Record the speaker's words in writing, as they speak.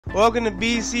Welcome to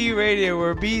BC Radio,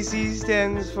 where BC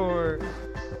stands for...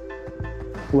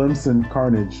 Glimpse and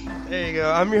Carnage. There you go.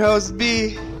 I'm your host,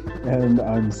 B. And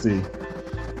I'm C.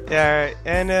 Yeah, alright.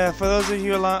 And for those of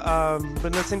you who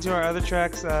been listening to our other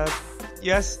tracks,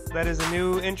 yes, that is a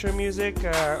new intro music.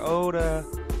 Our old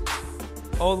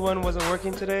one wasn't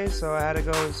working today, so I had to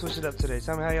go switch it up today.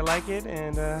 Tell me how you like it,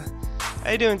 and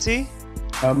how you doing, T?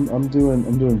 I'm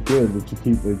doing good, but you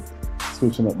keep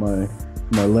switching up my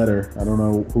letter. I don't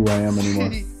know who I am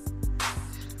anymore.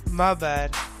 My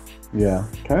bad. Yeah,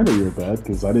 kind of your bad,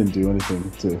 because I didn't do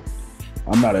anything to...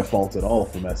 I'm not at fault at all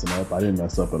for messing up. I didn't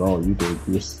mess up at all. You did.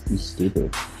 You're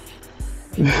stupid.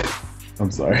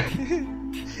 I'm sorry.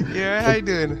 Yeah, how you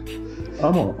doing?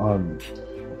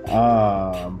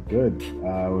 I'm good.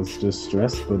 I was just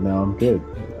stressed, but now I'm good.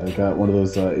 I got one of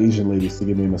those Asian ladies to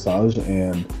give me a massage,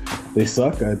 and they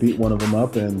suck. I beat one of them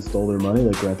up and stole their money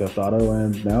like Grand Theft Auto,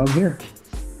 and now I'm here.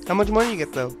 How much money you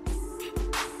get, though?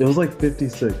 It was like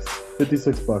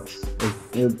 $56 bucks.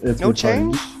 It's no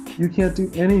change? You can't do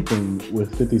anything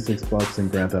with $56 in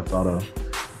Grand Theft Auto.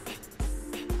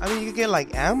 I mean, you could get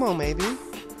like ammo, maybe.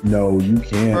 No, you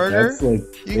can't. Burger? That's like,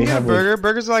 you can get a burger.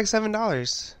 Burgers are like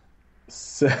 $7.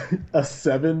 A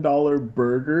 $7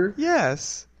 burger?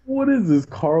 Yes. What is this,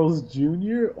 Carl's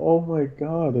Jr.? Oh my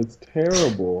god, that's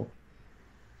terrible.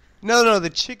 No, I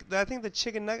think the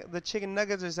chicken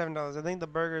nuggets are $7. I think the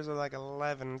burgers are like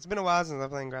 $11. It's been a while since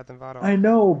I've played Grand Theft Auto. I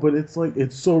know, but it's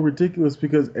so ridiculous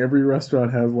because every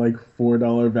restaurant has like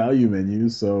 $4 value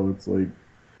menus, so it's like,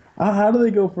 how do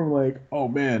they go from like, oh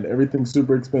man, everything's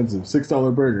super expensive,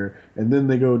 $6 burger, and then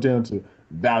they go down to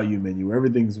value menu,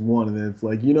 everything's $1, and then it's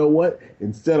like, you know what?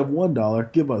 Instead of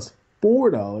 $1, give us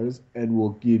 $4, and we'll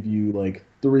give you like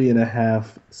 3.5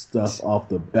 stuff off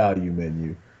the value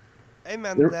menu. Hey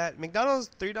man, that McDonald's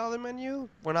 $3 menu.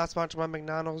 We're not sponsored by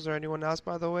McDonald's or anyone else,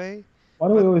 by the way. Why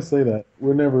do we always say that?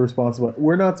 We're never responsible.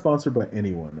 We're not sponsored by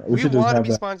anyone. We want to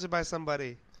be sponsored by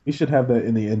somebody. We should have that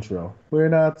in the intro. We're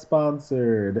not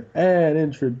sponsored, and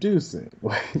introducing.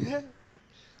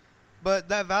 But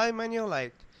that value menu,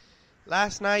 like,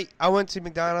 last night I went to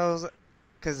McDonald's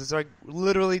because it's like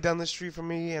literally down the street from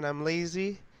me, and I'm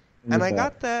lazy, and I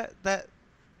got the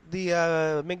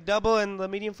McDouble and the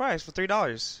medium fries for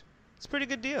 $3. It's a pretty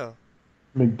good deal.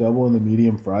 McDouble and the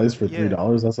medium fries for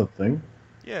 $3? That's a thing?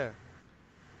 Yeah.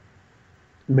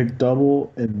 McDouble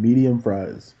and medium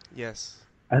fries. Yes.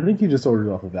 I think you just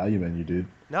ordered off a value menu, dude.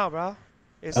 No, bro.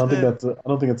 I don't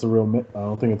think it's a real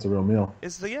meal.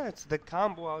 It's the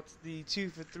combo. It's the 2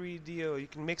 for $3 deal. You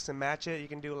can mix and match it. You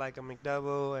can do like a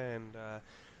McDouble and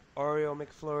Oreo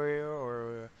McFlurry,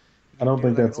 or I don't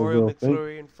think that's a real thing. Oreo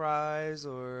McFlurry and fries,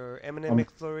 or M&M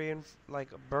McFlurry and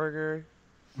like a burger.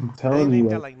 I'm telling you,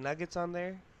 got like nuggets on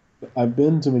there. I've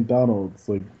been to McDonald's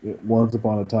like once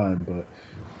upon a time, but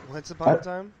once upon a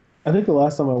time. I think the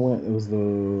last time I went, it was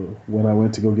when I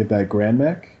went to go get that Grand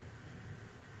Mac.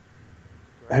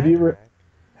 Have you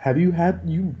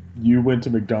went to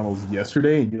McDonald's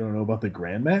yesterday and you don't know about the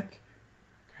Grand Mac?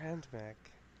 Grand Mac.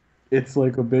 It's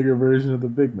like a bigger version of the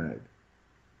Big Mac.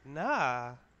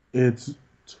 Nah. It's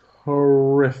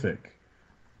terrific.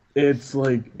 It's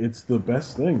the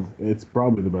best thing. It's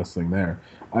probably the best thing there.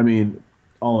 I mean,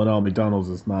 all in all, McDonald's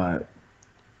is not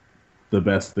the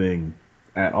best thing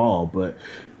at all, but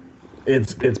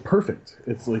it's perfect.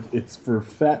 It's for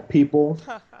fat people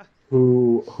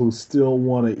who still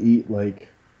want to eat like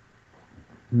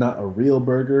not a real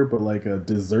burger, but like a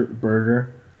dessert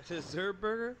burger. A dessert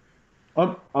burger?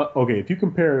 Okay, if you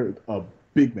compare a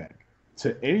Big Mac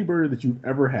to any burger that you've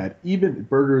ever had, even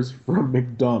burgers from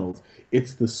McDonald's,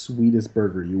 it's the sweetest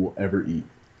burger you will ever eat.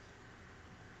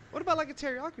 What about like a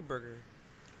teriyaki burger?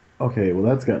 Okay, well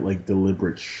that's got like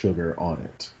deliberate sugar on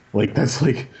it. Like that's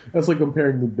like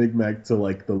comparing the Big Mac to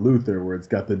like the Luther where it's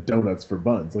got the donuts for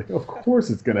buns. Like of course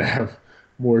it's gonna have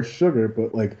more sugar,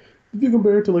 but like if you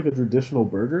compare it to like a traditional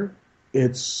burger,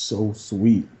 it's so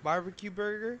sweet. Barbecue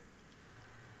burger?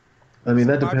 I mean,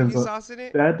 that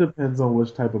depends on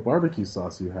which type of barbecue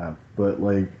sauce you have. But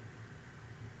like,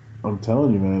 I'm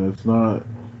telling you, man, it's not.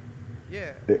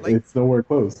 Yeah, it's nowhere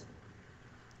close.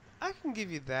 I can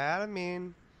give you that. I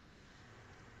mean,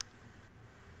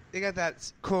 they got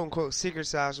that quote unquote secret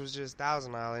sauce, was just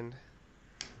Thousand Island.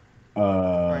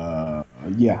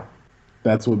 Yeah,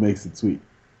 that's what makes it sweet.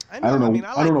 I don't know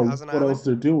what else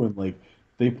they're doing. Like,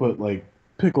 they put like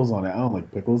pickles on it. I don't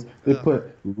like pickles. They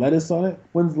put lettuce on it.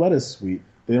 When's lettuce sweet?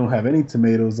 They don't have any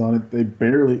tomatoes on it. They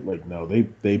barely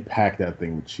they pack that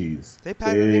thing with cheese. They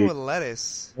pack the thing with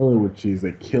lettuce. Kill it with cheese.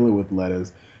 They kill it with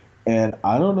lettuce. And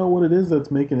I don't know what it is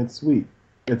that's making it sweet.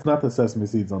 It's not the sesame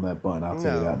seeds on that bun. I'll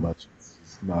tell you that much.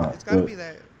 It's not. It's gotta be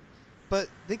that. But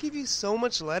they give you so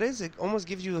much lettuce, it almost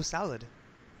gives you a salad.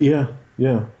 Yeah,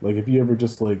 yeah. Like if you ever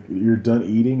just like you're done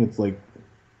eating, it's like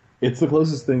it's the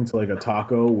closest thing to like a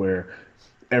taco where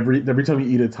every time you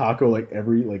eat a taco, like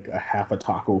every like a half a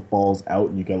taco falls out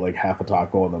and you get like half a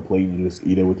taco on the plate and you just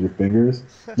eat it with your fingers.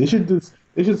 They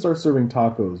should start serving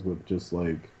tacos with just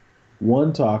like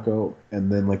one taco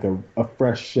and then like a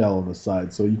fresh shell on the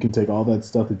side so you can take all that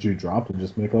stuff that you dropped and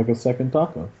just make like a second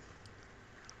taco.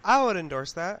 I would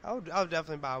endorse that. I would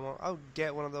definitely buy one. I would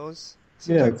get one of those.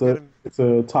 Seems Yeah, like good. it's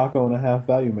a taco and a half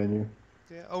value menu.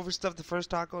 Yeah, overstuff the first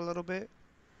taco a little bit.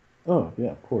 Oh,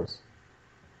 yeah, of course.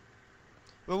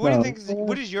 But what do you No, think?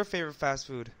 What is your favorite fast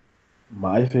food?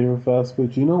 my favorite fast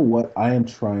food. You know what? I am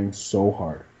trying so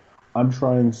hard. I'm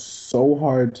trying so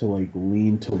hard to like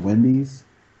lean to Wendy's.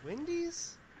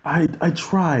 Wendy's? I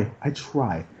try.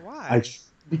 Why?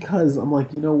 Because I'm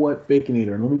like, you know what,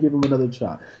 Baconator, and let me give him another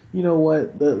shot. You know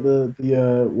what, the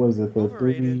what is it,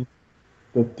 Overrated.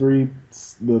 the three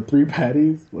the three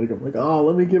patties? Like I'm like, oh,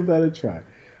 let me give that a try.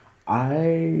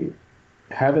 I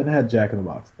haven't had Jack in the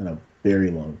Box in a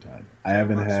very long time. I Jack in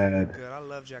the haven't Box is really had. good. I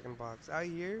love Jack in the Box. I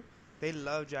hear they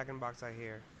love Jack in the Box. I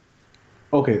hear.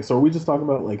 Okay, so are we just talking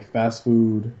about like fast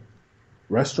food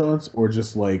restaurants, or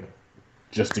just like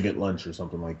just to get lunch or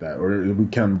something like that, or we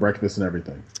count breakfast and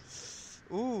everything?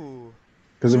 Ooh.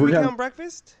 Because Should we count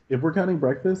breakfast? if we're counting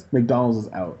breakfast, McDonald's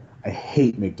is out. I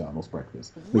hate McDonald's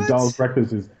breakfast. McDonald's What?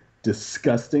 breakfast is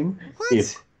disgusting.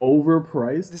 It's What?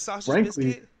 overpriced. The sausage Frankly,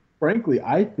 biscuit? frankly,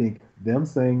 I think them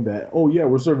saying that, oh yeah,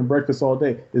 we're serving breakfast all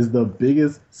day is the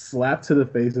biggest slap to the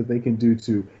face that they can do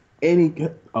to any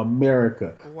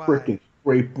America, Why? frickin'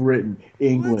 Great Britain,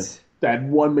 England, What? that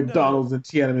one No. McDonald's in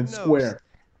Tiananmen No. Square,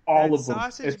 all That of them.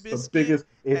 sausage biscuit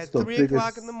at 3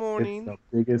 o'clock in the It's the morning.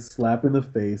 biggest slap in the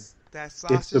face. That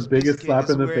It's the sausage biggest biscuit slap is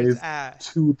in the where it's face at.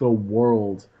 to the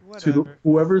world. To the Whatever.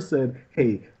 whoever said,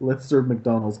 "Hey, let's serve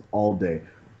McDonald's all day.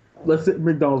 Let's sit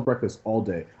McDonald's breakfast all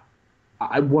day."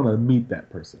 I want to meet that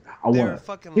person. I They're want a to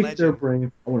fucking pick their legend.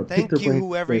 brain. I want to pick their Thank you, brain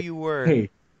whoever and say, you were. "Hey,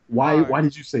 Are. why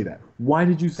did you say that? Why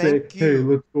did you say, Thank hey, you.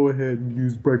 let's go ahead and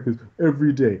use breakfast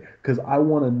every day?" Because I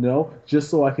want to know just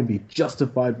so I can be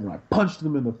justified when I punch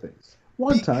them in the face.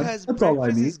 One time, Because that's all I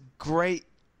breakfast need. is great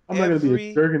I'm not gonna be a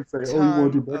every jerk and say, "Oh, you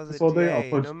want to time do of the breakfast all day?" I'll day.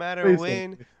 punch No you matter in the face all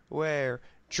when, day. where.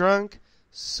 Drunk,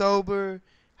 sober,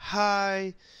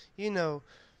 high, you know,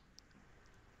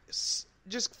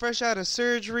 just fresh out of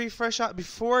surgery, fresh out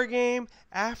before a game,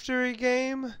 after a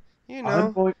game, you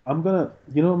know. I'm gonna,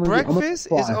 you know what I'm gonna do? Breakfast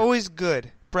is always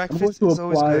good. I'm going Breakfast to is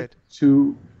always apply good.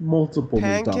 to multiple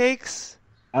McDonald's. Pancakes,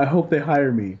 I hope they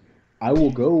hire me. I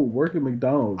will go work at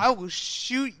McDonald's. I will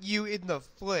shoot you in the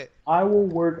foot. I will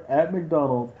work at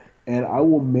McDonald's and I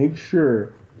will make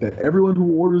sure that everyone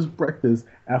who orders breakfast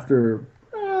after,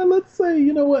 let's say,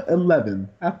 you know what, 11.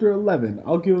 After 11,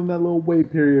 I'll give them that little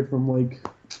wait period from like,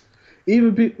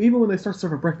 even when they start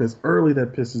serving breakfast early,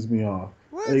 that pisses me off.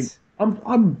 Like, What?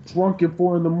 I'm drunk at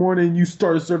 4 in the morning. You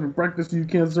started serving breakfast, you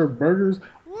can't serve burgers.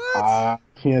 What? I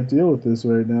can't deal with this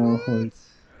right now. What? Like,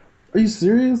 are you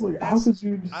serious? Like, how That's could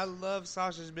you? I love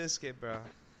sausage biscuit, bro.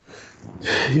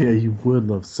 Yeah, you would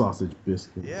love sausage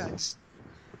biscuits. Yeah,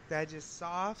 that just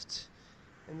soft,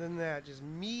 and then that just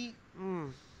meat.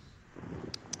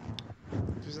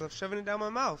 Just love shoving it down my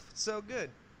mouth. It's so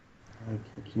good. I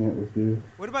can't with you.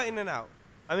 What about In-N-Out?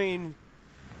 I mean,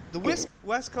 the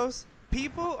West Coast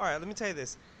people. All right, let me tell you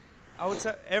this. I would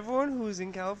tell everyone who's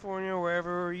in California or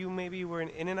wherever you maybe where an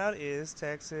In-N-Out is,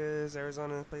 Texas,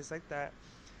 Arizona, a place like that.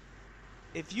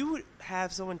 If you would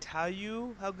have someone tell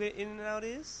you how good In-N-Out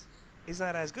is, it's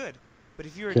not as good. But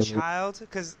if you're a Okay. child,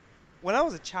 because when I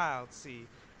was a child,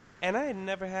 and I had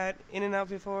never had In-N-Out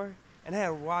before, and I had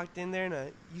walked in there,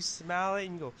 and you smell it,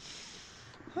 and you go,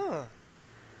 huh,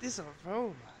 this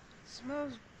aroma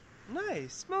smells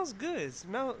nice, smells good,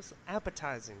 smells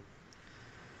appetizing.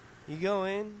 You go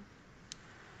in,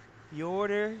 you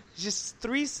order, just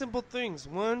 3 simple things,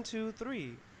 1, 2,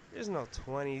 3. There's no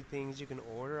 20 things you can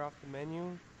order off the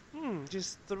menu.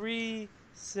 Just 3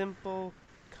 simple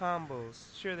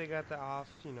combos. Sure, they got the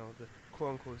the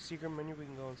quote-unquote secret menu. We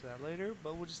can go into that later,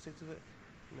 but we'll just stick to the,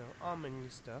 on-menu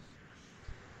stuff.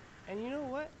 And you know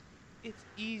what? It's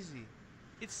easy.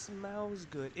 It smells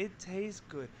good. It tastes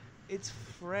good. It's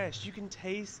fresh. You can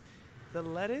taste the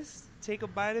lettuce. Take a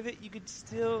bite of it. You could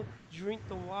still drink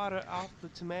the water off the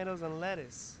tomatoes and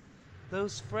lettuce.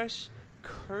 Those fresh,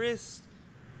 crisp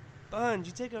buns.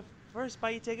 You take a first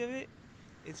bite you take of it.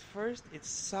 It's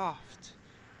soft.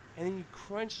 And then you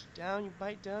crunch down, you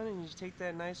bite down, and you take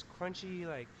that nice crunchy,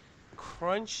 like,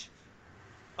 crunch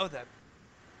of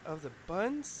the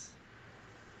buns,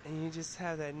 and you just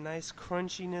have that nice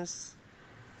crunchiness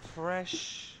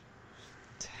fresh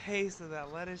taste of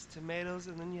that lettuce, tomatoes,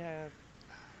 and then you have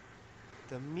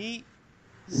the meat.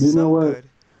 You know So what? good.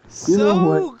 You know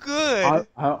what? So good.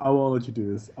 I won't let you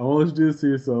do this. I won't let you do this to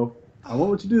yourself. I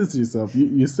won't let you do this to yourself.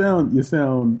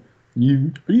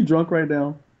 You are you drunk right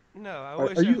now? No, I Are,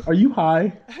 wish are I. you are you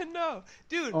high? No,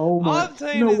 dude. Oh All my! I'm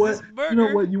You telling know you is this what? You know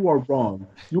burger. what? You are wrong.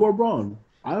 You are wrong.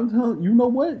 I'm telling you know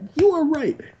what? You are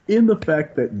right in the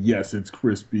fact that yes, it's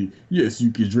crispy. Yes,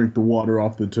 you can drink the water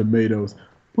off the tomatoes.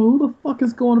 But who the fuck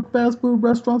is going to fast food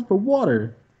restaurants for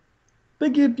water? They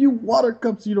give you water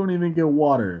cups. You don't even get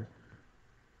water.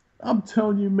 I'm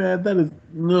telling you, man, that is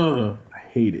ugh. I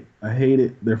hate it. I hate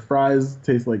it. Their fries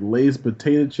taste like Lay's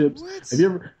potato chips. What? Have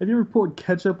you ever poured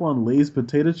ketchup on Lay's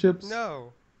potato chips?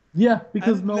 No, Yeah, I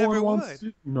because never would.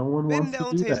 no one They wants to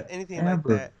don't do taste that anything like ever.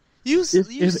 that. You If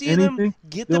see them anything,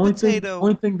 get the the potato,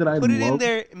 only thing that I put it in love,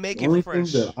 there, the make it only thing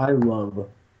that fresh. I love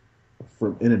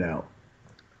from In-N-Out,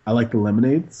 I like the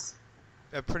lemonades.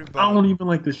 They're pretty I bomb. don't even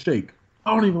like the shake.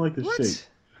 I don't even like the shake. What?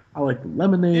 I like the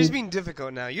You're just lemonade. being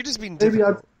difficult now. You're just being Maybe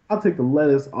difficult. I'll take the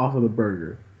lettuce off of the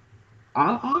burger.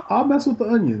 I'll mess with the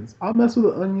onions. I'll mess with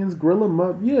the onions, grill them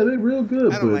up. Yeah, they're real I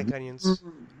good, don't but like onions.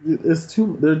 it's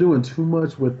too. They're doing too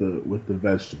much with the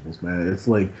vegetables, man. It's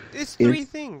like It's three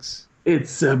it's things.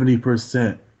 it's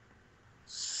 70%,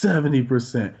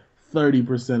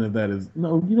 30% of that is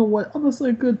no. You know what? I'm gonna say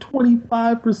a good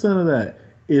 25% of that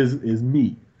is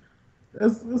meat.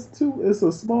 That's too. It's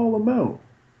a small amount.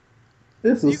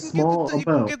 It's a small You can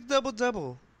amount. get the double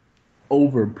double.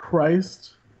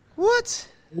 Overpriced, What?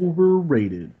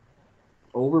 overrated,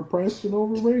 overpriced and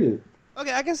overrated.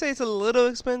 Okay, I can say it's a little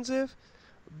expensive,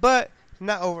 but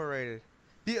not overrated.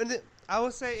 I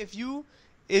would say if you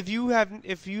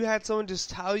had someone just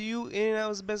tell you In-N-Out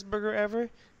was the best burger ever,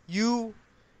 you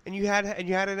you had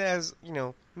it as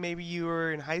maybe you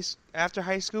were in after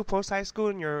high school, post high school,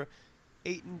 and you're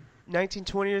 19,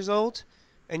 20 years old,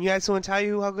 and you had someone tell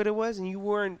you how good it was, and you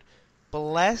weren't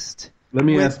blessed Let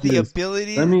me with ask you the this.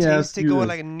 ability Let to me taste ask it you going this.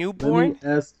 like a Let me newborn.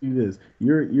 ask you this.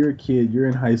 You're a kid. You're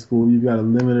in high school. You've got a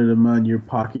limited amount in your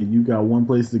pocket. You got one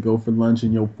place to go for lunch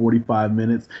in your 45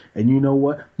 minutes. And you know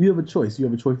what? You have a choice. You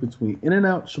have a choice between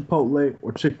In-N-Out, Chipotle,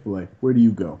 or Chick-fil-A. Where do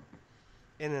you go?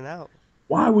 In-N-Out.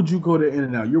 Why would you go to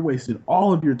In-N-Out? You're wasting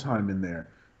all of your time in there.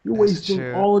 You're That's wasting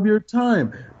true. all of your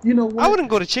time. You know I what? wouldn't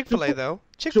go to Chick-fil-A though.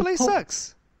 Chick-fil-A Chipotle.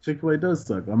 sucks. Chick-fil-A does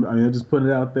suck. I'm just putting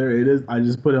it out there. It is. I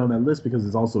just put it on that list because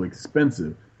it's also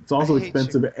expensive. It's I also hate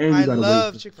Chick. expensive, and you I gotta wait.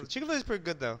 love Chick-fil-A. Chick-fil-A is pretty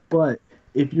good though. But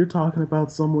if you're talking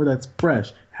about somewhere that's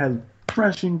fresh, has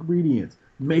fresh ingredients,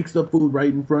 makes the food right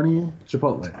in front of you,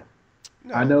 Chipotle.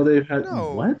 I No, know they've had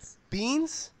no what?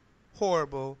 beans,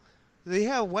 horrible. They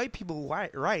have white people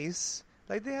white rice.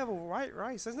 Like they have a white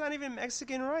rice. That's not even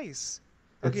Mexican rice.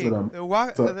 It's Okay, a,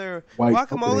 it's a their white guacamole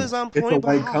company. is on It's a point, but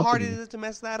white how hard is company. it to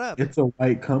mess that up? It's a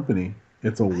white company.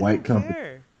 It's a I white don't company.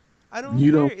 care. I don't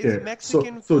You care. don't It's care.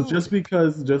 Mexican So food. just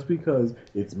because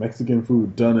it's Mexican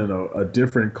food done in a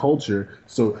different culture,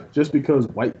 so just because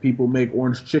white people make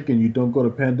orange chicken, you don't go to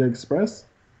Panda Express?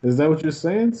 Is that what you're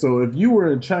saying? So if you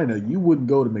were in China, you wouldn't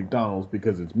go to McDonald's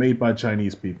because it's made by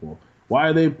Chinese people. Why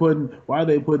are they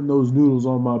putting those noodles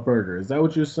on my burger? Is that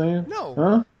what you're saying? No,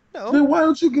 Huh? no, Then why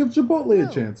don't you give Chipotle a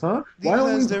no. chance, huh?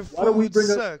 Because their food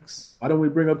sucks. Why don't we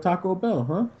bring up Taco Bell,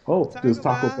 huh? Oh, there's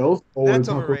Taco Taco Bell, Bell's. Oh, and that's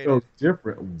Taco Bell's overrated.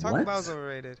 different. Taco Bell's What?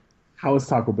 overrated. How is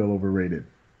Taco Bell overrated?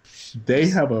 You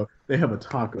just They have a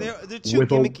taco they're too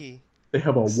with a gimmicky. they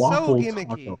have a So waffle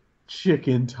taco, gimmicky.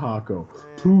 chicken taco, Eh,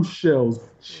 two shells,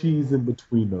 cheese eh. in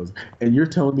between those, and you're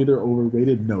telling me they're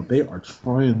overrated? No, they are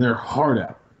trying their heart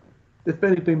out. If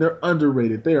anything, they're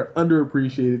underrated. They are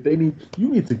underappreciated. You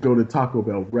need to go to Taco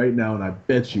Bell right now, and I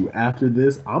bet you after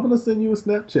this, I'm gonna send you a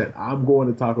Snapchat. I'm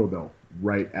going to Taco Bell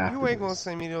right You after ain't gonna this.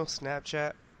 send me no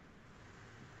Snapchat.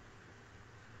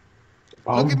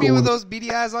 Look I'm at me with going. those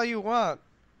beady eyes all you want.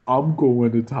 I'm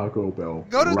going to Taco Bell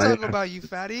Go to right Taco after. Bell, you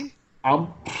fatty. I'm.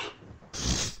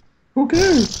 Who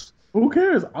cares? Who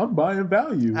cares? I'm buying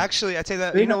value. Actually, I tell you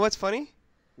that. They You know have what's funny?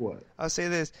 what? I'll say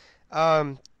this.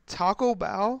 Taco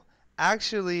Bell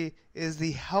actually is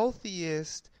the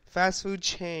healthiest fast food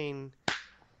chain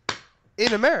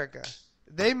in America.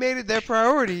 They made it their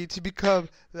priority to become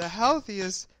the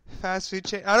healthiest fast food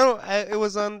chain. It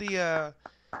was on the.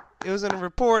 It was in a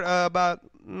report about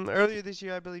earlier this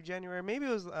year, I believe January. Maybe it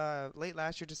was late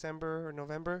last year, December or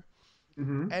November.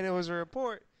 Mm-hmm. And it was a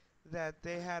report that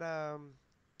they had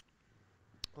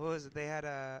what was it?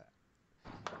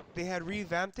 They had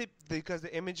revamped it because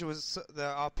the image was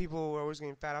people were always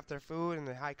getting fat off their food and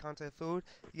the high content food.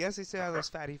 Yes, they still have those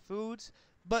fatty foods,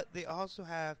 but they also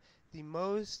have the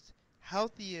most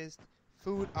healthiest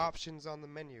food options on the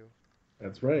menu.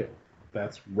 That's right.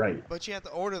 That's right. But you have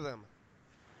to order them,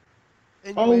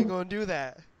 and you ain't Oh, gonna do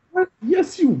that. what?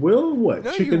 Yes, you will. What?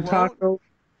 No, you Chicken won't. taco?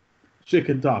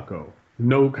 Chicken taco.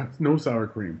 No sour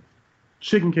cream.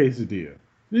 Chicken quesadilla.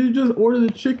 Did you just order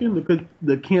the chicken,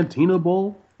 the cantina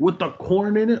bowl with the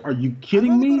corn in it? Are you I'd kidding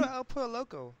rather go to me? El Pollo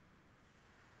Loco.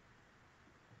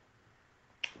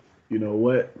 You know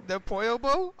what? The Pollo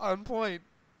Bowl on point.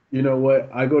 You know what?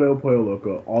 I go to El Pollo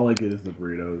Loco. All I get is the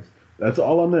burritos. That's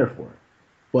all I'm there for.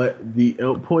 But the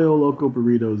El Pollo Loco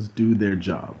burritos do their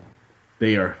job.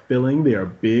 They are filling. They are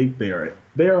big. They are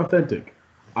authentic.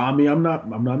 I mean, I'm not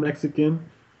Mexican.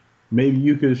 Maybe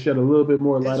you could shed a little bit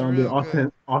more light It's on the real good.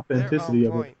 They're on authenticity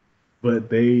of it, point. but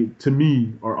they, to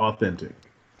me, are authentic.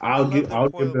 I love the I'll give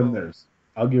Pollo them Bowl. theirs.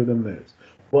 I'll give them theirs.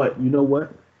 But you know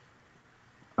what?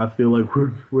 I feel like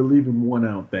we're leaving one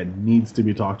out that needs to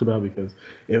be talked about because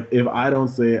if I don't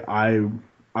say it, I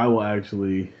will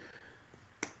actually,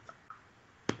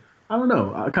 I don't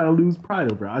know, I kind of lose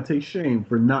pride over it. I take shame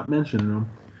for not mentioning them.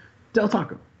 Del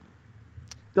Taco.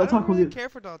 I Del don't Taco really gets. care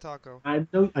for Del Taco. I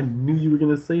knew you were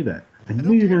gonna say that. I I knew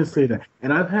don't you were care gonna for say it. that.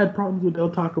 And I've had problems with Del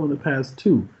Taco in the past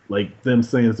too. Like them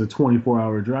saying it's a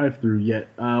 24-hour drive-through. Yet,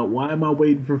 why am I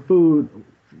waiting for food?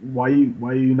 Why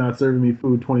are you not serving me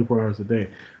food 24 hours a day?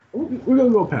 We're gonna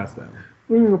go past that.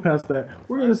 We're gonna go past that. The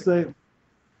We're gonna fries are say good.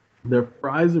 their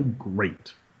fries are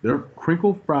great. Their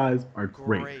crinkle fries are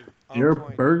great. Great. On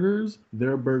point.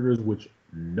 Their burgers, which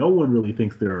no one really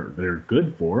thinks they're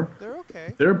good for. They're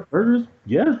okay. Their burgers,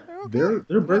 yeah, They're okay. their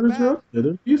They're not burgers are bad. up there.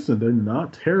 They're decent. They're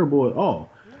not terrible at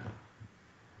all. No.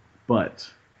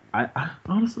 But I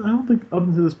honestly I don't think up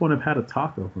until this point I've had a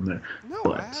taco from there.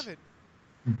 No, I But haven't.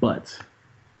 but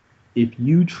if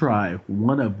you try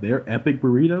one of their epic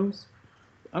burritos,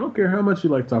 I don't care how much you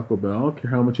like Taco Bell. I don't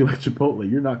care how much you like Chipotle.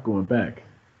 You're not going back.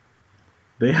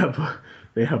 They have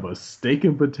they have a steak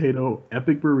and potato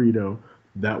epic burrito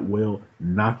that will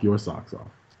knock your socks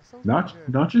off. That sounds pretty Not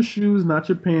good. not your shoes, not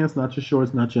your pants, not your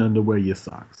shorts, not your underwear, your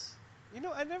socks. You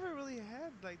know, I never really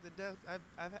had like the depth.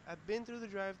 I've been through the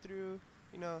drive-through.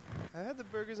 You know, I've had the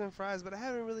burgers and fries, but I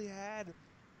haven't really had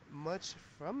much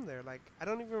from there. Like, I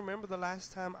don't even remember the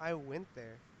last time I went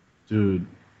there. Dude,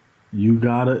 you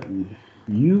gotta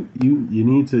you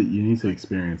need to Like,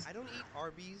 experience. I don't eat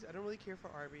Arby's. I don't really care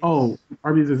for Oh, Arby's.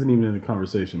 Arby's isn't even in the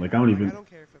conversation. Like I don't Like, I even don't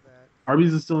care for that.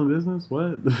 Arby's is still in business?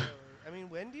 What? Really. I mean,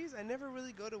 Wendy's. I never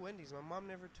really go to Wendy's. My mom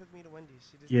never took me to Wendy's.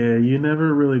 She just Yeah, didn't like you it.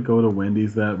 never really go to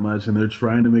Wendy's that much, and they're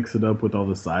trying to mix it up with all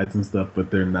the sides and stuff,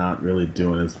 but they're not really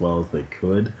doing as well as they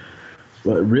could.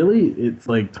 But really, it's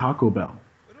like Taco Bell.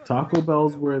 What Taco about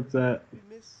Bell's where it's at. we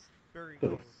miss Burger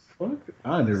The King? fuck?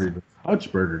 I never even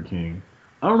touched Burger King.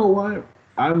 I don't know why.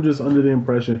 I'm just under the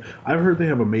impression. I've heard they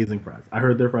have amazing fries. I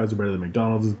heard their fries are better than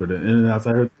McDonald's, better than In-N-Outs.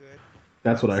 I They're heard good.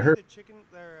 that's what I Honestly, heard. the chicken.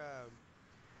 Their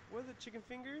what are the chicken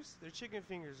fingers? Their chicken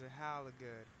fingers are hella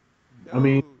good. I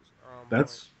mean, Those are on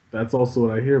point. that's also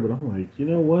what I hear, but I'm like, you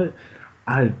know what?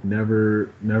 I never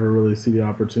really see the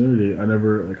opportunity. I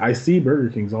never like I see Burger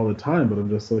Kings all the time, but I'm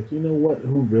just like, you know what?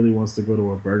 Who really wants to go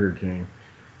to a Burger King?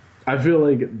 I feel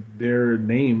like their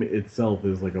name itself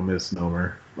is like a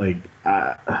misnomer. Like,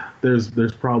 there's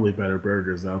probably better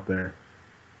burgers out there,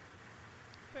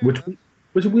 Fair which enough.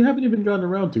 which we haven't even gotten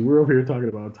around to. We're over here talking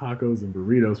about tacos and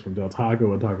burritos from Del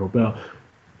Taco and Taco Bell.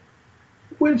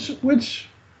 Which which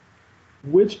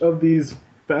which of these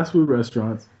fast food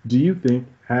restaurants do you think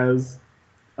has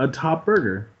a top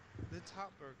burger? The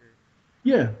top burger.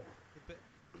 Yeah, The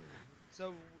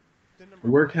so the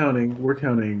number we're one.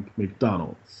 counting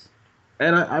McDonald's,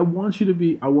 and I want you to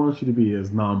be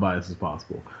as non-biased as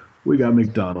possible. We got Sounds good.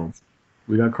 McDonald's,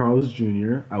 we got Carl's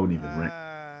Jr.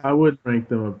 Uh, I would rank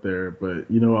them up there, but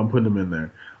you know I'm putting them in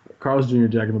there. Carl's Jr.,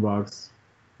 Jack in the Box,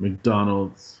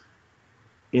 McDonald's,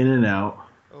 In and Out.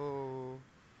 oh,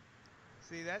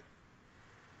 see that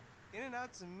In and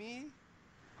Out to me.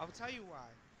 I'll tell you why.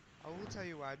 I will tell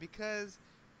you why because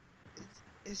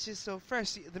it's just so fresh.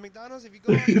 See, the McDonald's, if you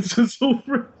go on It's just so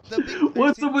fresh. the big,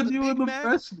 What's see up with the you and Big the Mac.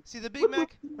 freshness? See the Big What's up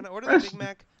Mac. with When I the order the Big freshness?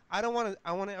 Mac, I don't want to.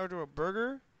 I want to order a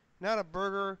burger, not a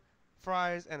burger,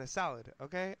 fries, and a salad.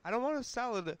 Okay, I don't want a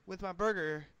salad with my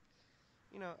burger.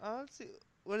 You know, let's see.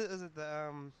 What is it?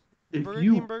 The If Burger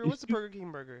King you burger. if What's the you Burger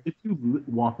King burger?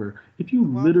 Whopper, if you The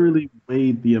Whopper. literally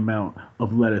weighed the amount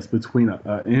of lettuce between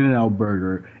a In-N-Out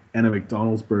burger and a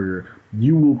McDonald's burger,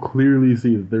 you will clearly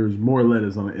see that there's more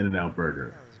lettuce on an In-N-Out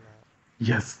burger. No, there's not.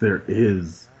 Yes, there No, there's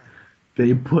is. not.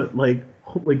 They put like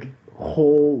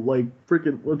whole like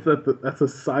freaking what's that? That's the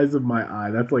size of my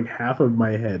eye. That's like half of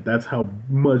my head. That's how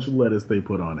much lettuce they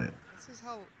put on it.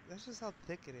 That's just how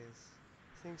thick it is.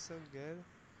 This thing's so good.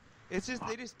 It's just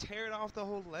they just tear it off the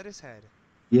whole lettuce head.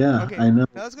 Yeah, Okay, I know.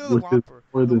 now let's go to the Which is Whopper.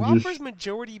 more The than Whopper's just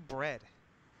majority bread.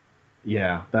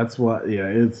 yeah. That's what. Yeah,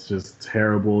 it's just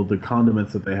terrible. The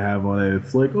condiments that they have on it.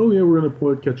 It's like, oh yeah, we're gonna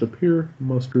put ketchup here,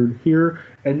 mustard here,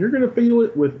 and you're gonna feel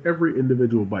it with every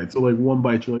individual bite. So like one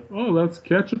bite, you're like, oh, that's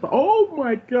ketchup. Oh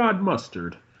my God,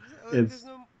 mustard. Like, there's It's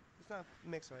no, it's not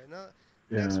mixed right. Now,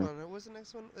 next yeah. one. What's the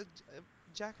next one?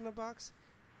 Jack in the Box.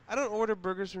 I don't order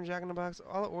burgers from Jack in the Box.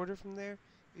 All I order from there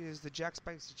is the Jack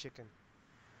Spicy Chicken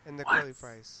and the What? curly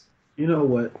fries. You know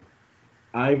what?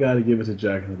 I gotta give it to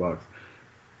Jack in the Box.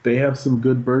 They have some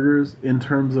good burgers in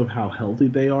terms of how healthy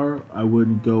they are. I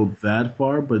wouldn't Mm. go that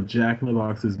far, but Jack in the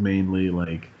Box is mainly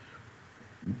like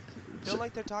Don't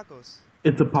like their tacos.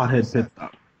 it's a Tacos pothead pit suck.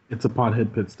 stop. It's a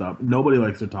pothead pit stop. Nobody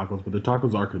likes their tacos, but their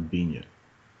tacos are convenient.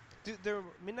 Dude, their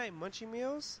midnight munchie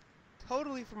meals,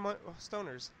 totally for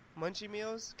stoners. Munchie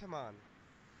meals, come on.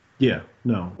 Yeah,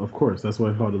 no, of course. That's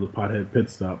why I called it the pothead pit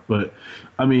stop. But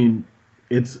I mean,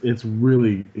 it's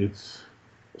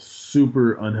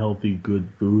super unhealthy good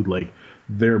food. Like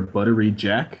their buttery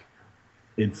jack,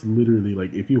 it's Mm. literally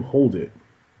like if you hold it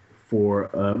for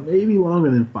maybe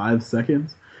longer than 5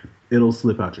 seconds, it'll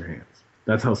slip out your hands.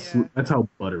 Yeah, That's how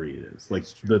buttery it is. Like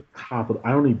it's the true. top of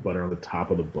I don't need butter on the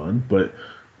top of the bun, but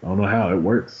I don't know how it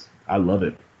works. I love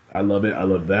it. I love it. I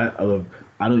love that.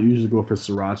 I don't usually go for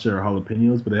sriracha or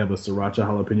jalapenos, but they have a sriracha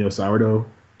jalapeno sourdough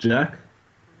jack.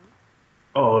 Hmm.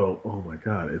 Oh my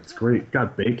god, it's Yeah, great.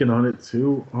 Got bacon on it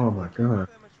too. I Oh don't my really care about god.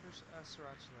 that much for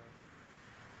sriracha though.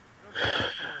 I don't care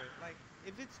much for it. Like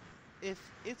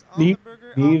if it's on the Ne-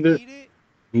 burger, I'll Neither eat it,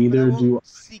 but I neither won't do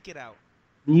seek it out.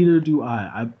 Neither do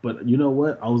I. But you know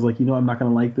what? I was like, I'm not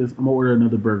gonna like this. I'm gonna order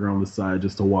another burger on the side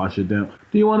just to wash it down.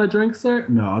 Do you want a drink, sir?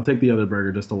 No, I'll take the other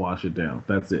burger just to wash it down.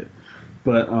 That's it.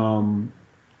 But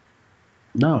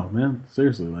no, man,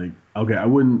 seriously, like, okay, I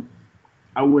wouldn't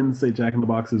say Jack in the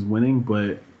Box is winning,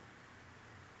 but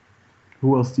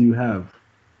who else do you have?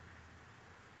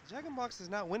 Jack and Box is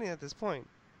not winning at this point.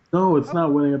 No, it's How?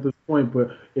 not winning at this point.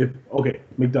 But if okay,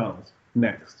 McDonald's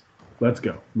next. Let's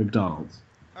go, McDonald's.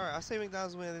 All right, I'll say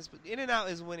McDonald's winning this, but In and Out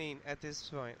is winning at this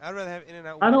point. I'd rather have In and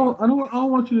Out winning. I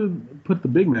don't want you to put the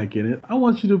Big Mac in it. I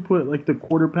want you to put like the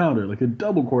quarter pounder, like a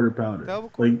double quarter pounder. Double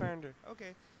quarter Like pounder.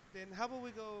 Okay, then how about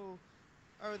we go?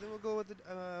 All right, then we'll go with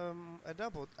a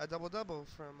double double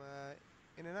from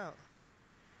In and Out.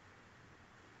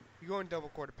 You going double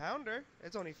quarter pounder?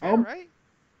 It's only fair, um, right?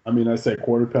 I mean, I say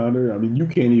quarter pounder. I mean, you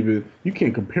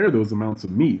can't compare those amounts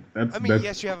of meat. I mean, That's.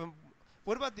 yes, you have.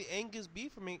 What about the Angus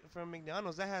beef from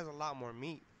McDonald's? That has a lot more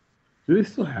meat. Do they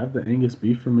still have the Angus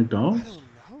beef from I McDonald's?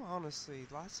 don't know, honestly.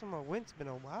 Last time I went, it's been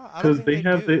a while. I don't Because think they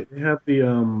do. they have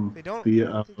They don't.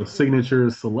 I don't think the they do. signature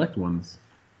select ones.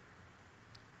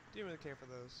 Didn't really care for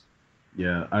those.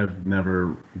 Yeah, I've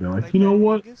never been like, Like you know that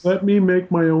what? Angus? Let me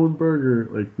make my own burger.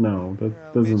 Like, no, that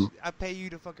Bitch, doesn't. I pay you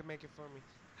to fucking make it for me.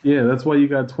 Yeah, that's why you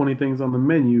got 20 things on the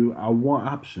menu. I want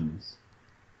options.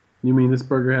 You mean this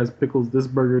burger has pickles, this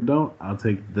burger don't? I'll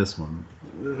take this one.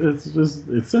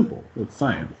 It's simple. It's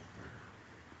science.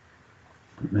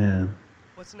 Man.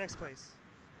 What's the next place?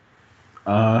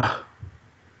 Uh,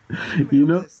 We should have made you a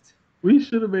know, list. we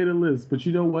should have made a list, but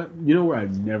you know what? You know where I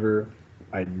never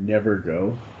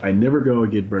go? I never go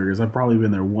and get burgers. I've probably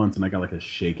been there once and I got like a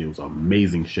shake. It was an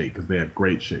amazing shake because they had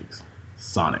great shakes.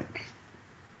 Sonic.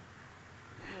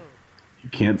 Hmm. You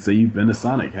can't say you've been to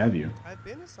Sonic, have you? I've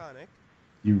been to Sonic,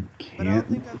 You but I don't can't.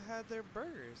 think I've had their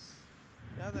burgers.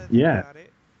 Now that I think Yeah, about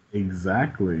it.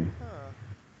 exactly. Huh.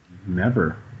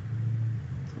 Never.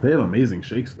 They have amazing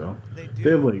shakes though. They do.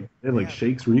 They have They like have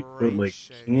shakes where you put great like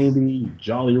shakes. candy,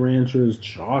 Jolly Ranchers,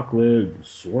 chocolate,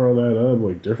 swirl that up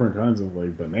like different kinds of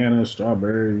like banana,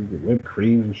 strawberry, whipped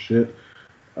cream and shit.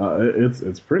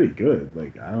 It's pretty good.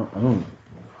 Like I don't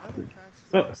Other fast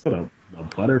food. set up the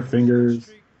Just Butterfingers.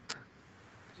 straight,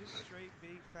 just straight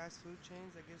big fast food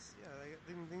chains. I guess. Yeah.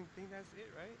 I think that's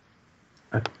it, right?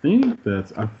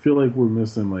 I feel like we're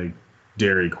missing like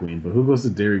Dairy Queen, but who goes to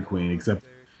Dairy I don't Queen go to except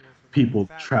Dairy Queen for that. people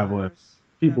Fat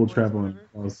people Boys, traveling whatever.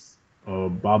 across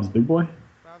Bob's Big Boy?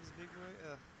 Bob's Big Boy.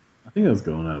 Ugh. I think that's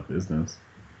going out of business.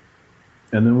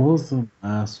 And then what was the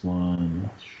last one?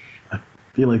 I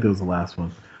feel like that was the last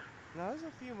one. Now there's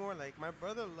a few more. Like my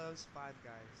brother loves Five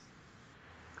Guys.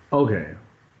 Okay,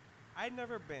 I'd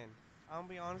never been. I'll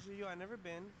be honest with you. I never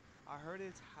been. I heard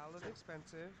it's hella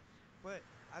expensive, but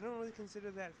I don't really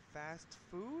consider that fast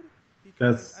food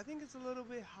because I that's think it's a little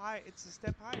bit high. It's a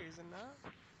step higher, is it not?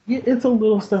 yeah, it's a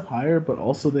little step higher, but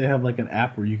also they have like an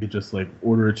app where you could just like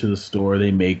order it to the store,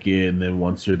 they make it, and then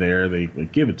once you're there, they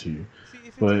like give it to you. See,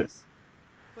 if it But tastes,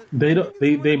 but they I don't think it's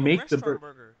more they like a make restaurant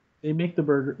burger. they make the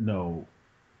burger. No,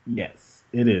 yes,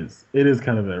 It is. It is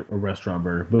kind of a restaurant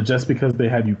burger, but just because they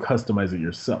have you customize it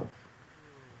yourself, Hmm.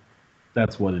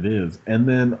 that's what it is. And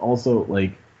then also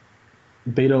like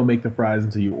they don't make the fries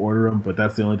until you order them, but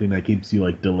that's the only thing that keeps you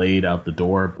like delayed out the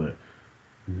door. But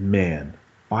man,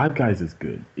 Five Guys is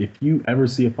good. If you ever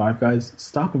see a Five Guys,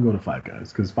 stop and go to Five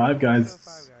Guys because I Five need to go to Five Guys,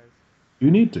 Guys. you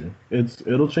need to.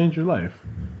 It'll change your life. All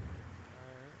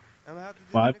right. I'm gonna have to do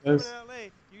Five next time in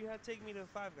Guys, LA. You have to take me to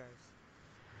Five Guys.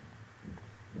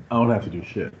 I don't have to do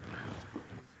shit.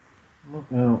 Jeez.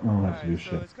 I don't All have to right. do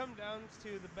So shit. it's come down to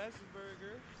the best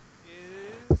burger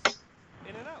is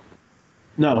In and Out.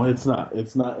 No, it's not.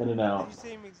 It's not In and Did Out. you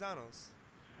say McDonald's?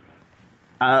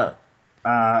 I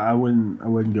I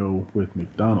wouldn't go with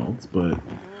McDonald's, but Then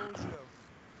where would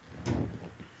you go?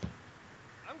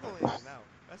 I'm going In and Out.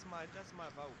 That's my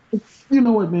vote. you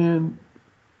know what, man?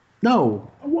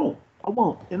 No, I won't. I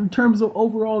won't. In terms of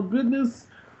overall goodness,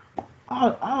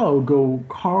 I'll go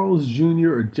Carl's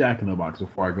Jr. or Jack in the Box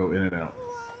before I go In and Out.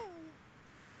 Wow.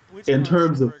 Which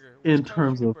Carl's Jr. burger? Which In Carl's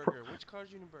terms Jr. of burger? Which Carl's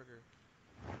Jr. burger?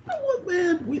 you know what,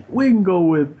 man, we can go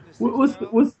with The six barrel?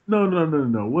 what's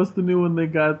no. What's the new one they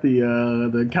got?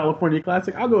 The California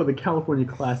Classic. I'll go with the California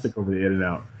Classic over the In and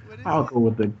Out. What is I'll it? go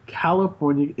with the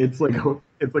California. What's in it?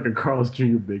 It's like a Carl's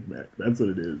Jr. Big Mac. That's what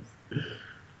it is.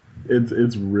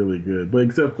 It's really good, but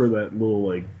except for that little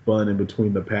like bun in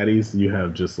between the patties, you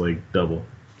have just like double.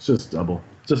 It's just double.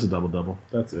 Just a double double.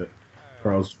 That's it. All right.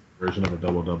 Carl's version of a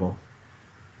double double.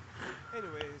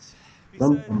 Anyways,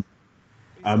 I'm, besides I'm,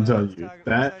 I'm telling besides you talking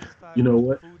that. besides just You talking, know which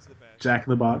what? food's the best? Jack in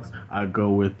the Box. I go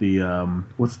with the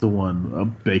what's the one? A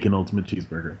bacon ultimate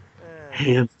cheeseburger. Uh,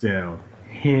 Hands down.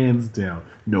 Hands down.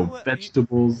 you know No what?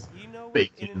 vegetables. You know what In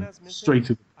and Bacon. Out's missing? Straight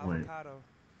to the point. Avocado.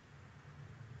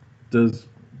 Does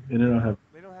In They and Out don't have?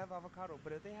 they don't have avocado,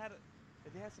 but if they had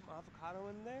some avocado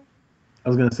in there, I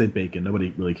was gonna say bacon.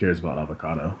 Nobody really cares about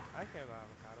avocado. I care about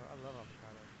avocado. I love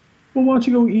avocado. Well, why don't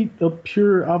you go eat a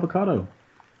pure avocado?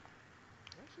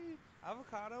 Actually,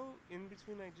 avocado in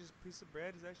between like just a piece of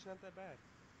bread is actually not that bad.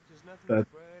 Just nothing That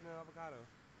but bread and avocado.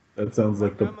 that sounds My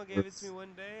like the grandma gave it to me worst.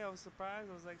 one day. I was surprised.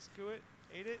 I was like, screw it,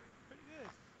 ate it. Pretty good.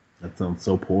 That sounds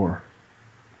so poor.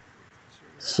 It sure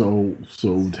So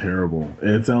is. terrible.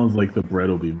 It sounds like the bread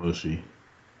will be mushy.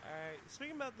 All right.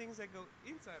 Speaking about things that go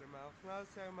inside our mouth, now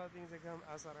let's talk about things that come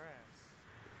outside our ass.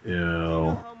 Do you know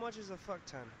Ew. how much is a fuck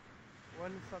ton?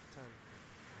 One fuck ton.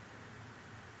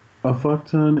 A fuck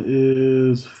ton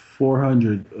is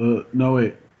 400. No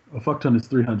wait. A fuck ton is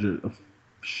 300. A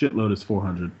shitload is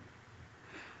 400. Mm,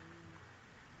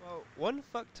 well, one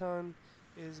fuck ton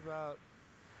is about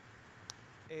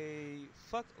a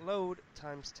fuck load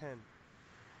times 10.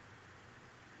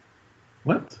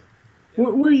 What? Yep.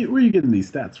 Where are you getting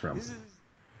these stats from? This is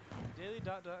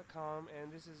daily.com,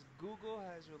 and this is Google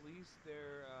has released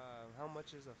their how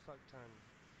much is a fuck ton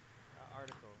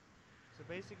article. So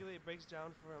basically, it breaks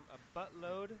down from a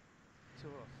buttload to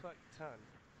a fuck ton.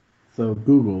 So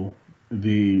Google,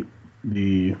 the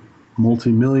the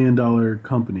multi-million dollar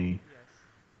company Yes,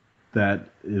 that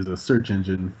is a search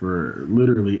engine for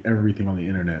literally everything on the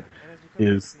internet, and has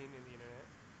become is Bing in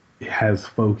the internet. has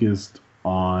focused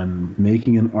on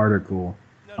making an article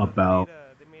No, about.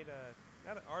 they made a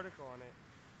not an article on it.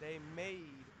 They made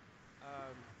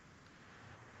um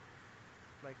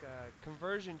like a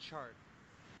conversion chart.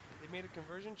 They made a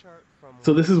conversion chart from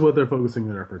So this is what they're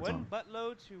focusing their efforts one on.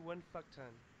 buttload to one fuck ton.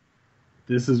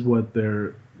 This is what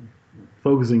they're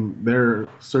focusing their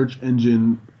search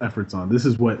engine efforts on. This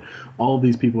is what all of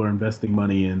these people are investing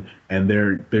money in, and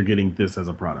they're getting this as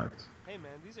a product. Hey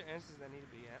man, these are answers that need to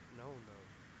be known though.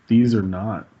 These are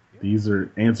not. Yeah, These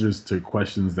are answers to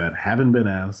questions that haven't been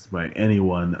asked by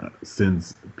anyone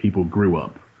since people grew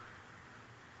up.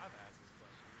 I've asked these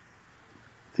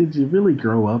questions. Did you really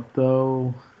grow up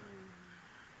though?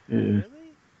 Mm, not Eh,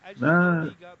 really. I just nah,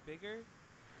 slowly got bigger.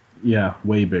 yeah,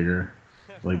 way bigger,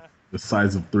 like the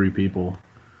size of three people.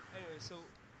 Anyway, so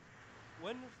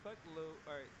one fuck load.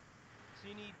 All right, so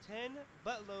you need 10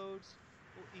 butt loads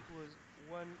equals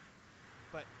one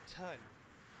butt ton.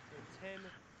 So 10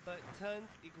 butt tons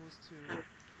equals to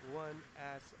one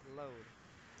ass load.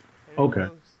 And it Okay,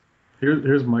 goes.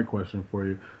 here's my question for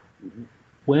you.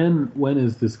 When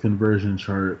is this conversion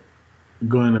chart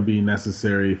going to be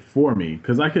necessary for me?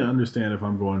 Because I can understand if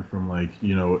I'm going from like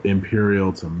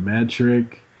imperial to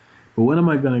metric, but when am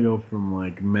I going to go from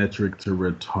like metric to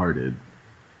retarded?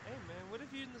 Hey man, what if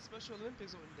you're in the Special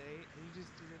Olympics one day and you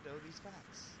just didn't know these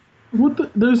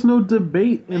facts? There's no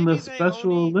debate in the Maybe they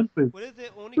Special only. Olympics. What if the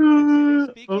only currency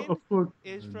they speak A in fuck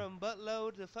is ton. from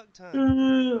buttload to fuck ton?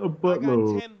 A I got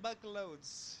buttload. 10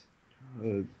 buckloads.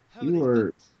 Uh, Holy you are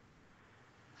fuck.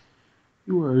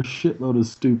 you are a shitload of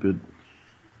stupid.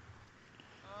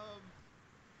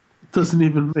 Doesn't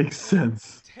even make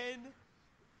sense. 10.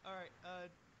 All right.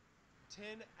 10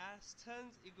 ass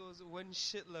tons equals one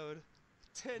shitload.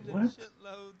 10 What?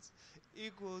 shitloads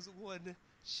equals one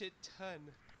shit ton.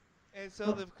 And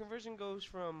so the conversion goes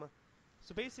from,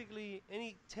 so basically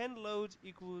any 10 loads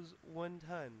equals 1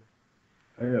 ton.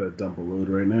 I gotta dump a load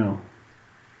right now.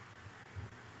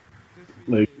 Good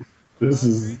for Like, you. A this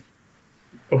is. boundary?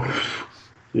 Oh,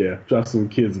 yeah, drop some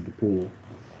kids at the pool.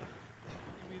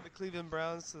 You mean the Cleveland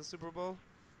Browns to the Super Bowl?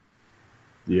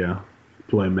 Yeah,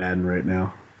 playing Madden right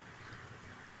now.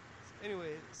 So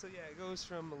anyway, so yeah, it goes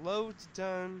from load to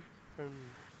ton, from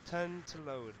ton to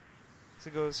load. So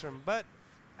it goes from butt,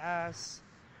 ass,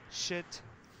 shit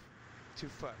to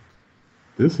fuck.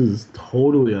 This is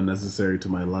totally unnecessary to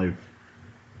my life.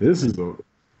 This is a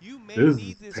You may this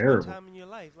need is this one terrible. time in your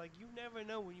life. Like you never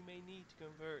know when you may need to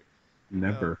convert,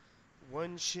 Never,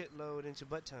 one shitload into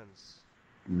butt tons.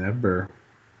 never,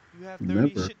 You have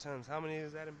 30 never. shit tons. How many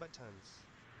is that in butt tons?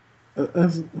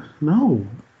 As, no,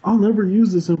 I'll never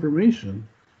use this information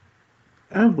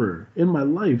ever in my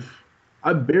life.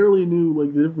 I barely knew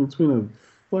like the difference between a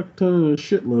fuck ton and a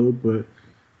shitload, but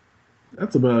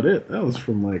that's about it. That was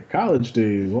from like college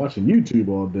days, watching YouTube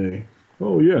all day.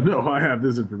 Oh yeah, no, I have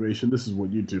this information. This is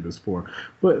what YouTube is for.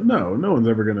 But no, no one's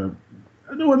ever gonna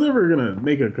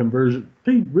make a conversion.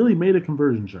 They really made a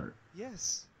conversion chart.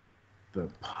 Yes. The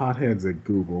potheads at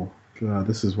Google. God,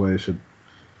 this is why I should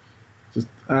just.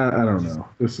 I don't Just know.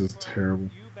 This is for terrible.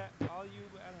 all you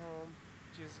at home,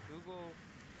 just Google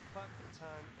fuck ton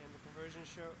and the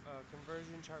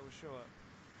conversion chart will show up.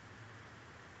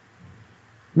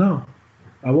 No,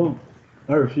 I won't.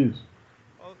 I refuse.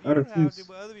 Oh, I you don't have to, refuse.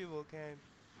 but other people can.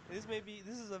 This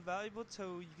is a valuable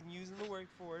tool you can use in the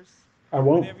workforce I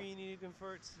won't. whenever you need to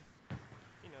convert.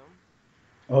 You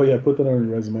know Oh yeah, put that on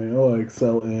your resume. Oh,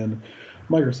 Excel and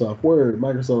Microsoft Word,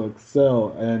 Microsoft Excel,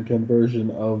 and conversion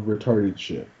of retarded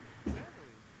shit. exactly.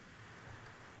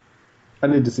 I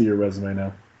need to see your resume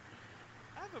now.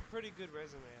 I have a pretty good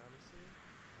resume,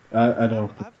 honestly. I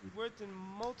don't. I've worked in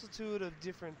multitude of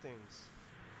different things.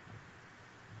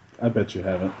 I bet you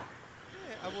haven't.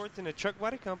 Yeah, I've worked in a truck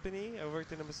body company. I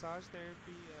worked in a massage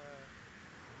therapy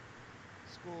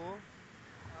school.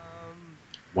 Um,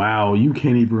 Wow, you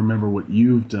can't even remember what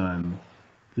you've done.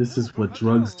 This no, is bro, what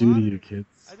drugs do to you, kids.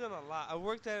 I've done a lot.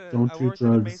 Don't I do worked at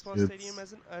a drugs, baseball stadium kids.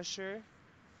 as an usher.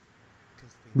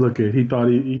 Cause they Look told at me.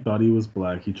 he thought he was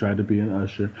black. He tried to be an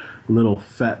usher. Little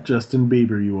fat Justin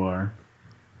Bieber you are.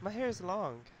 My hair is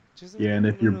long. Justin Yeah, and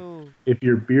Bieber little. if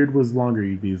your beard was longer,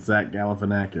 you'd be Zach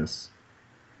Galifianakis.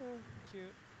 Cute.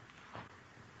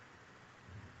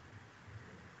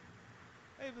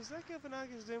 Hey, but Zach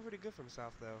Galifianakis is doing pretty good for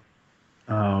himself though.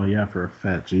 Oh yeah, for a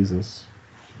fat Jesus.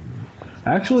 He does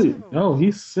Actually, have a. no,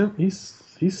 he's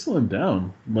slimmed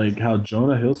down. Like how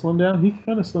Jonah Hill slimmed down, he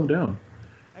kind of slimmed down.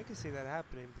 I can see that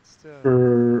happening, but still.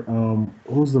 For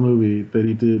what was the movie that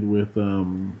he did with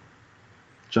John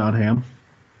Hamm,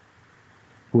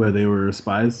 where they were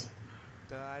spies?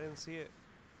 I didn't see it.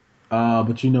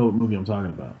 But you know what movie I'm talking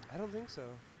about. I don't think so.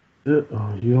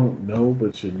 Oh, you don't know,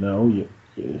 but you know.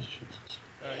 Yes.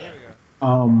 All right, here we go.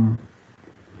 Um,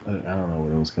 I don't know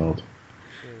what it was called,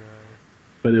 Here we go.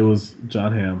 but it was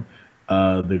John Hamm,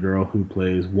 the girl who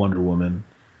plays Wonder Woman,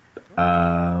 Okay,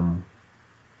 um,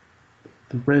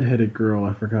 the redheaded girl.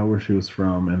 I forgot where she was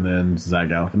from, and then Zach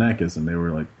Galifianakis, and they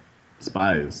were like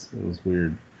spies. It was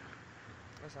weird.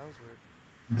 that sounds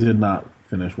weird. Did not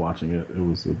finish watching it. It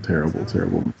was a terrible,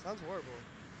 terrible. Sounds horrible.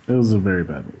 It was a very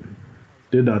bad movie.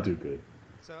 Sounds Did very not do bad. good.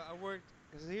 So I worked.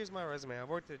 Cause here's my resume. I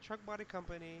worked at a truck body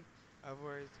company. I've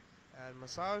worked at a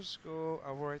massage school.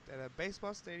 I worked at a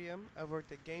baseball stadium. I've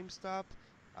worked at GameStop,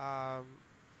 um,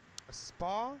 a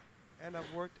spa, and I've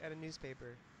worked at a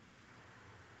newspaper.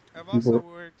 I've also Your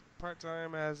worked part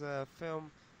time as a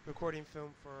recording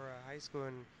film for high school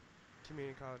and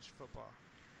community college football.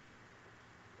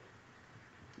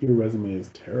 your resume is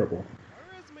terrible.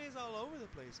 My resume is all over the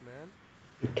place, man.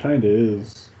 It kind of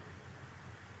is.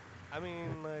 I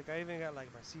mean, like I even got like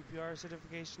my CPR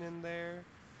certification in there.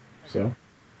 I got So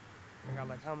I got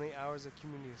like how many hours of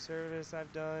community service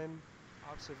I've done,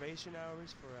 observation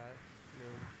hours for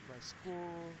my school,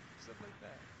 stuff like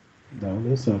that. no,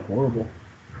 those sound horrible.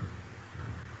 Horrible.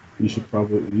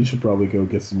 You should probably go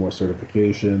get some more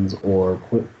certifications or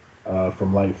quit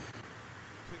from life.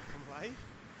 Quit from life?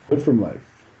 Quit from life.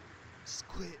 Just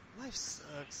quit. Life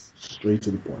sucks. Straight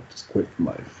to the point. Just quit from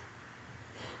life.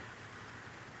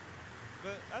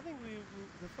 But I think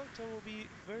the fuck ton will be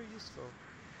very useful.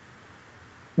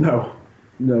 No,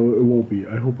 No, it won't be.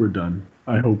 I hope we're done.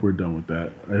 I hope we're done with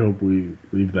that. I hope we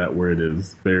leave that where it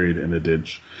is, buried in a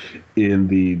ditch, in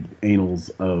the annals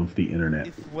of the internet.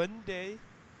 If one day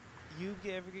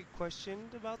ever get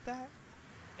questioned about that,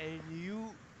 and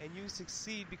you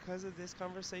succeed because of this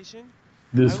conversation,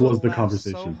 I This will was the laugh so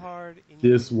conversation. hard in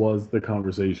your This face. was the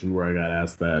conversation where I got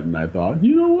asked that, and I thought,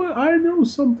 you know what? I know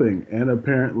something, and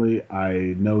apparently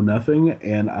I know nothing,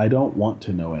 and I don't want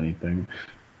to know anything.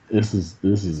 This is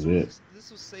it, This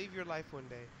will save your life one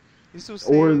day. This will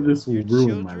or save this will your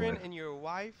ruin my children life. and your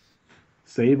wife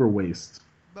Save or waste.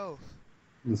 both.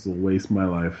 This will waste my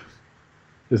life.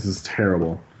 This is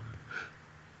terrible.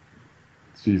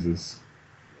 Jesus.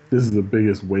 Yeah. This is the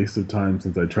biggest waste of time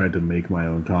since I tried to make my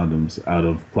own condoms out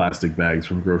of plastic bags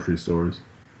from grocery stores.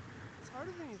 It's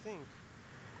harder than you think.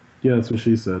 Yeah, that's what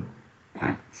she said.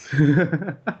 Alright.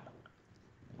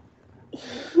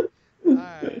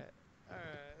 Alright.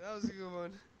 That was a good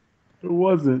one. It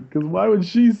wasn't, because why would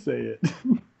she say it?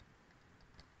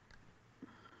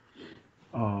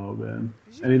 Oh, man.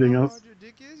 Because you don't know Anything how else? hard your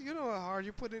dick is. You know how hard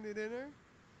you're putting it in there.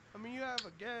 I mean, you have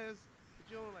a guess, but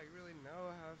you don't like really know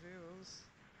how it feels.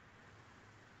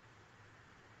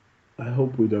 I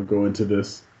hope we don't go into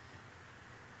this.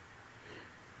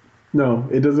 No,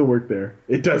 it doesn't work there.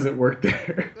 It doesn't work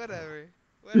there. Whatever.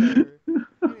 Whatever.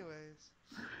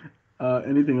 Anyways,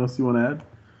 Anything else you want to add?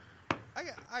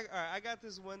 alright, I got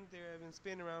this one theory I've been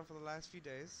spinning around for the last few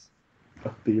days. A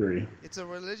theory. It's a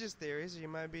religious theory, so you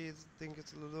might be think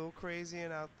it's a little crazy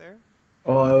and out there.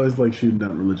 Oh, I always like shooting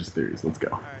down religious theories. Let's go.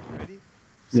 Alright, ready?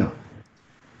 Yeah.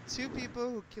 So, two people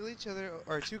who kill each other,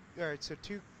 so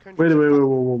two Wait, countries wait, are wait, fight. whoa,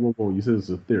 whoa, whoa, whoa. You said it's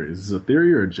a theory. Is this a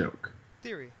theory or a joke?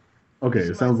 Theory. Okay, This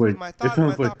is it sounds like it my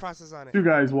sounds like thought process on it. two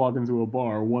guys walk into a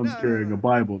bar. One's No, no, no, carrying a no.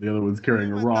 Bible, the other one's You hear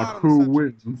carrying a my rock. thought on the Who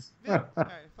subject. wins? Yeah.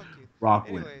 Alright, fuck you. Rock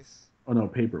wins. Anyways, Oh no,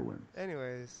 paper wins.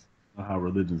 anyways. How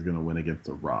religion's gonna win against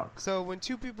a rock? So when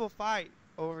two people fight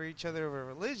over each other over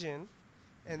religion,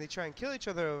 and they try and kill each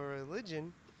other over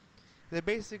religion, they're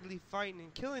basically fighting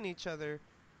and killing each other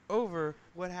over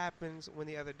what happens when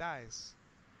the other dies.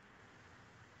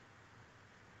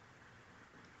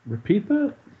 Repeat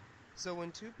that. So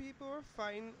when two people are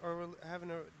fighting or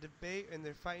having a debate and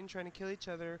they're fighting trying to kill each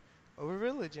other over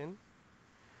religion,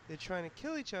 they're trying to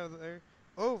kill each other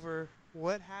over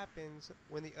what happens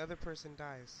when the other person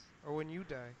dies or when you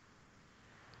die.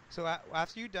 So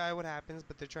after you die, what happens?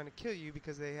 But they're trying to kill you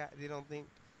because they don't think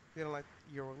they don't like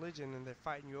your religion and they're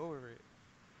fighting you over it.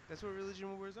 That's what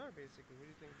religion wars are basically. What do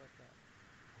you think about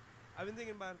that? I've been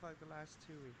thinking about it for like the last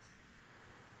 2 weeks.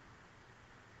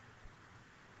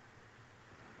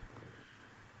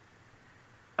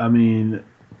 I mean,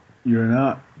 you're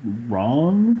not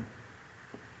wrong,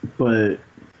 but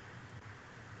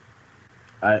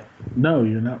I no,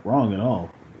 you're not wrong at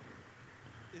all.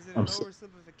 Is it I'm an so,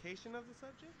 oversimplification of the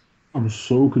subject? I'm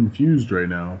so confused right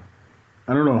now.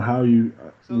 I don't know how you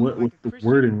So what like a the Christian,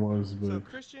 wording was, so a but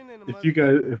Christian and a if you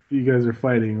Muslim. guys are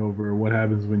fighting over what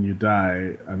happens when you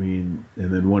die, I mean,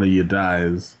 and then one of you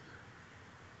dies,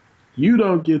 you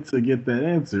don't get to get that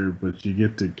answer, but you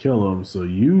get to kill him, so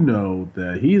you know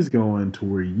that he's going to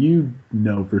where you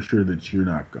know for sure that you're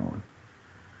not going.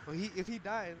 Well, if he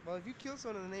dies, well, if you kill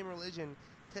someone in the name of religion,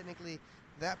 technically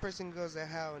that person goes to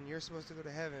hell and you're supposed to go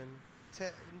to heaven. Te-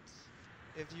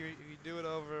 if you do it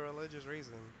over a religious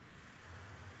reason.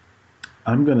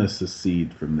 I'm gonna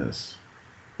secede from this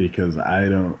because I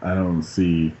don't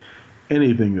see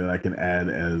anything that I can add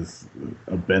as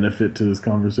a benefit to this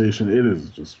conversation. It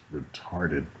is just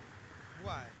retarded.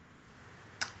 Why?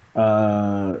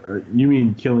 You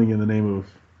mean killing in the name of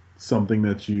something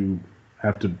that you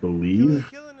have to believe?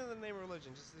 Killing in the name of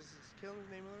religion. Just this is killing in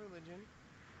the name of religion.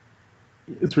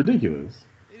 It's ridiculous.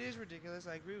 It is ridiculous.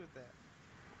 I agree with that.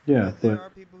 Yeah, But there but are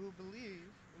people who believe,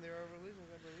 and there are religions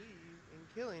that believe in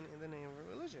killing in the name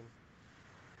of religion.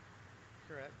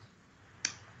 Correct.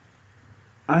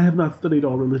 I have not studied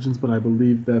all religions, but I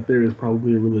believe that there is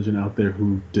probably a religion out there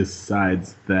who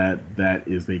decides that that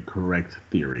is a correct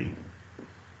theory.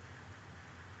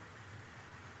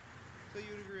 So you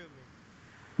would agree with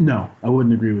me? No, I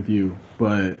wouldn't agree with you,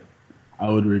 but I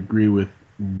would agree with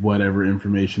whatever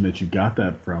information that you got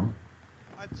that from.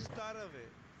 I just thought of it.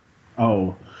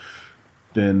 Oh,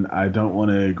 then I don't want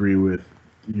to agree with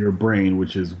your brain,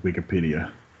 which is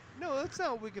Wikipedia. No, that's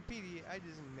not Wikipedia. I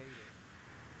just made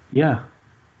it. Yeah,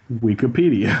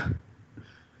 Wikipedia.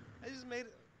 I just made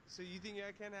it. So you think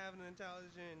I can have an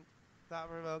intelligent,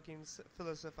 thought-provoking,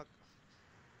 Philosoph-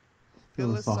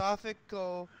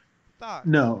 philosophical thoughts?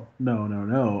 No, no, no,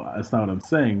 no. That's not what I'm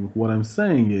saying. What I'm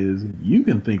saying is you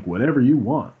can think whatever you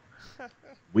want.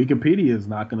 Wikipedia is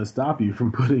not going to stop you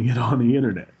from putting it on the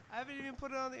internet. I haven't even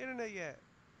put it on the internet yet.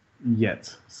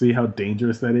 Yet. See how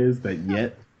dangerous that is? That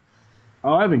yet?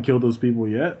 Oh, I haven't killed those people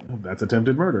yet. That's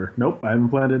attempted murder. Nope, I haven't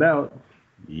planned it out.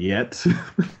 Yet.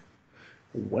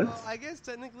 What? Well, I guess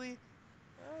technically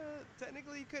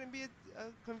you couldn't be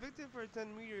convicted for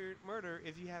attempted murder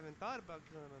if you haven't thought about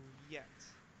killing them yet.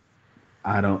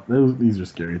 I don't. These are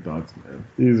scary thoughts, man.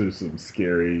 These are some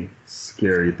scary,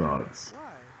 scary thoughts.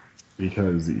 Why?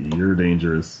 Because you're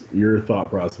dangerous. Your thought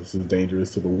process is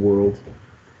dangerous to the world.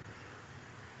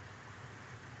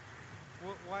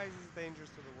 Why is this dangerous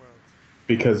to the world?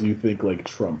 Because you think like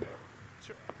Trump.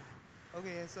 Sure.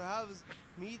 Okay, so how is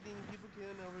me thinking people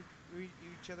killing over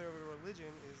each other over religion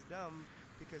is dumb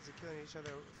because they're killing each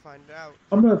other? Find out.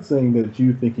 I'm not saying that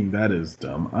you thinking that is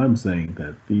dumb. I'm saying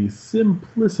that the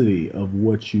simplicity of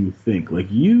what you think, like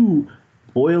you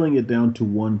boiling it down to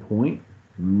one point,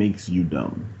 makes you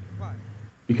dumb. Why?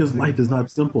 Because Because I can life is not oversimplify.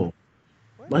 simple.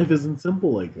 What? Life isn't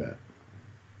simple like that.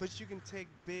 But you can take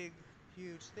big,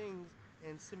 huge things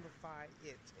and simplify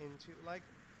it into like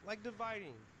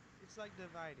dividing. It's like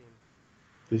dividing.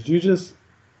 Did you just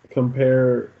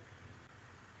compare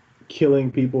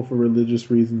killing people for religious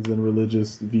reasons and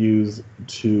religious views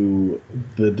to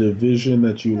the division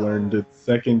that you learned in No,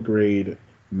 second grade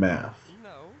math? no,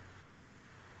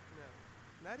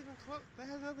 no. Not even close. That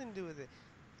has nothing to do with it.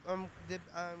 I'm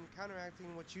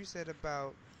counteracting what you said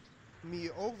about me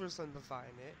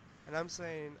oversimplifying it, and I'm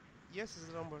saying yes,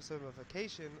 it's an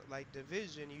oversimplification, like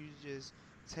division. You just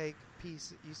take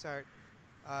piece. You start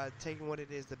taking what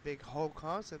it is, the big whole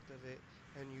concept of it,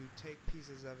 and you take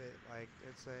pieces of it. Like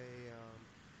let's say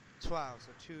 12. So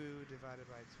 2 divided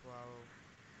by 12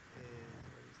 is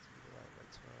what is 2 divided by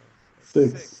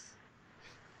 12? That's 6. 6.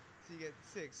 So you get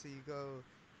 6. So you go.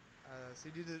 So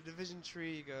you do the division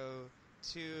tree. You go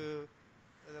 2,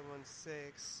 other one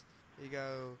 6. You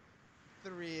go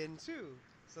 3 and 2.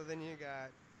 So then you got.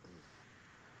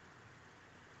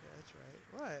 Yeah, that's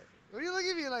right. What? What are you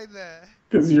looking at me like that?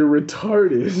 Because you're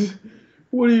retarded.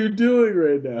 What are you doing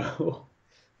right now?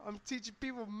 I'm teaching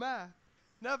people math.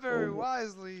 Not Oh very my,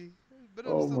 wisely, but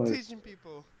I'm oh still my, teaching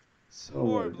people. oh my God.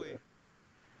 Horribly.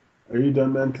 Are you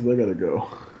done, man? Because I gotta go.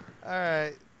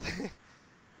 Alright.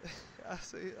 I'll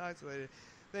see you later.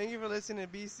 Thank you for listening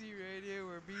to BC Radio,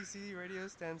 where BC Radio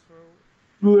stands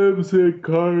for Blimps and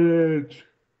Carnage.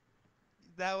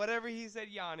 that whatever he said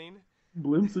yawning.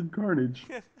 Blimps and Carnage.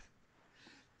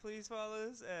 Please follow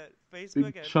us at Big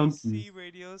Facebook at chunky. BC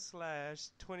Radio slash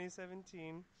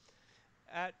 2017,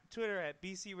 at Twitter at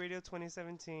BC Radio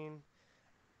 2017.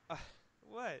 Uh,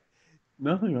 what?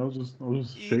 Nothing. I was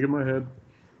just E- shaking my head.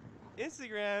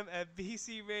 Instagram at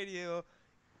BC Radio.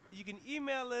 You can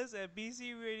email us at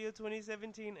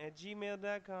bcradio2017 at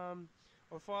gmail.com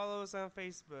or follow us on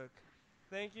Facebook.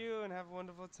 Thank you and have a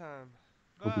wonderful time.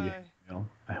 Hope we get hate Bye. mail.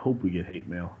 I hope we get hate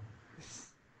mail.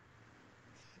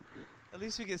 At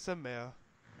least we get some mail.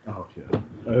 Oh yeah,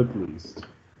 at least.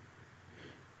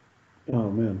 Oh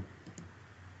man.